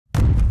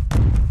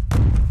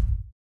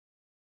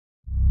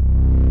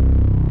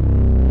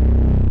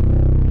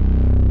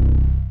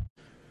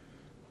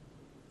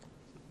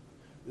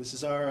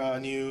This is our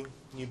new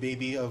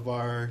baby of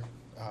our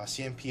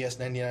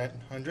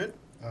CNPS9900,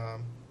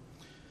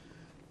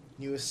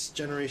 newest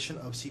generation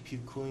of CPU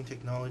cooling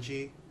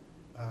technology.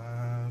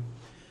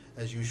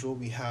 As usual,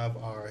 we have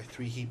our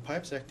 3 heat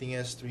pipes acting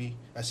as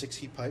 6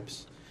 heat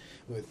pipes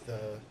with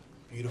a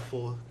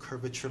beautiful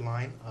curvature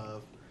line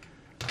of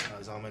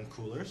Zalman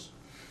coolers.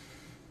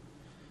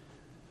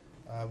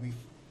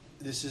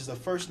 This is the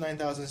first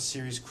 9000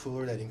 series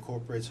cooler that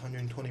incorporates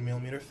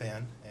 120mm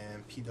fan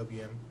and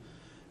PWM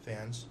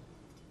fans.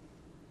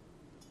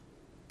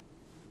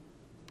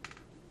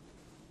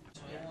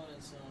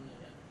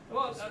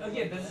 Well,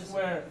 again, this is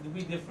where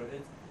we differ.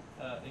 It's,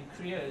 in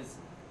Korea, is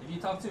if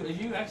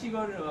you actually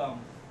go to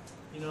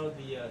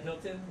the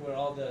Hilton, where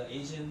all the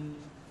Asian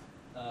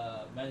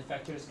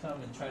manufacturers come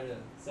and try to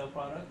sell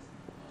products.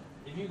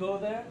 If you go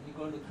there, you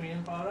go to the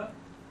Korean product,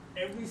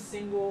 every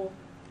single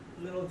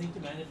little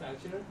dinky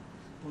manufacturer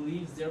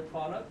believes their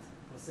product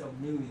will sell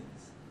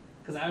millions.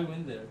 Because I've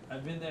been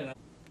there.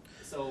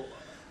 So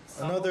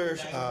another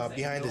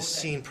behind the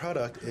scene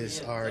product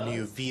is our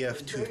new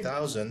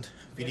VF2000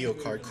 video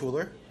card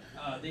cooler.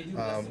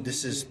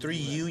 This is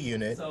 3U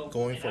unit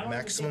going for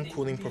maximum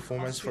cooling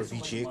performance for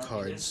VGA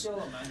cards.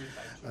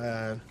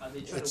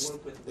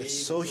 It's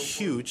so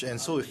huge and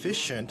so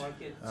efficient.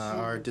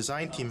 Our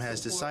design team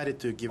has decided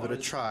to give it a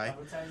try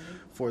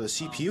for the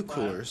CPU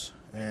coolers.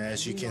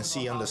 As you can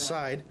see on the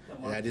side,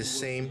 that is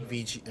same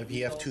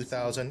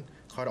VF2000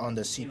 card on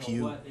the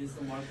CPU.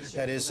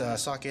 That is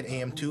socket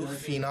AM2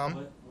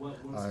 Phenom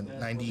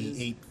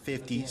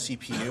 9850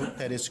 CPU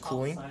that is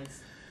cooling,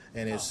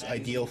 and it's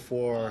ideal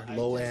for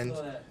low-end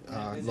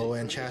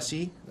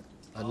chassis,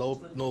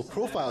 low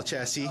profile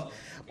chassis,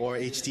 or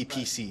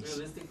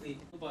HTPCs.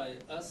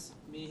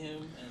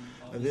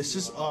 This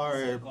is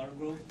our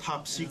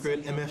top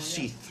secret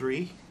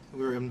MFC3.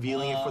 We're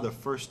unveiling it for the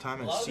first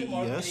time at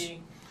CES.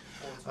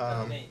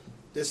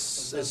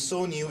 This is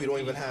so new, we don't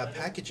even have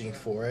packaging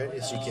for it.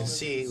 As you can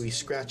see, we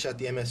scratched out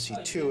the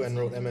MFC2 and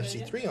wrote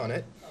MFC3 on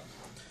it.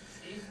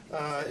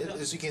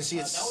 As you can see,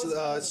 it's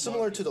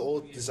similar to the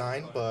old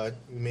design, but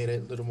we made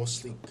it a little more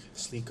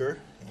sleeker,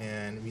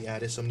 and we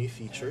added some new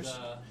features.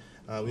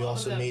 We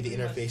also made the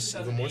interface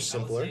even more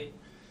simpler.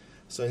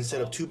 So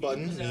instead of 2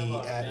 buttons,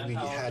 we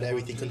had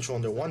everything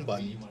controlled under 1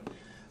 button.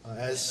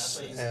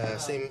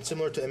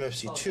 Similar to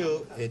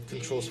MFC2, it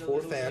controls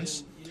 4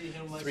 fans,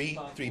 3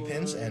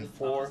 3-pins, and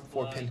 4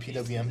 4-pin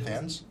PWM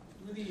fans.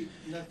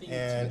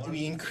 And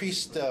we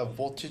increased the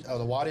voltage, the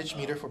wattage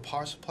meter for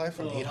power supply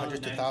from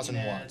 800 to 1000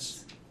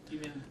 watts.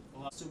 Even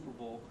Super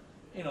Bowl,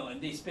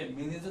 and they spent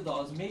millions of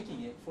dollars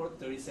making it for a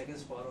 30-second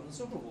spot on the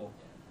Super Bowl.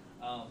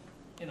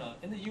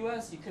 In the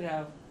U.S., you could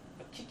have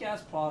a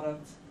kick-ass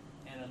product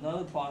and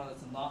another product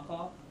that's a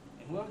knockoff,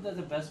 and whoever does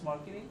the best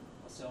marketing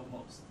will sell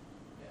most.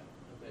 Yeah,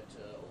 I bet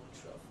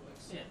Ultra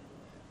Flex. Yeah.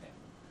 Okay.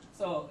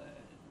 So,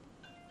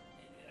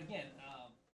 again.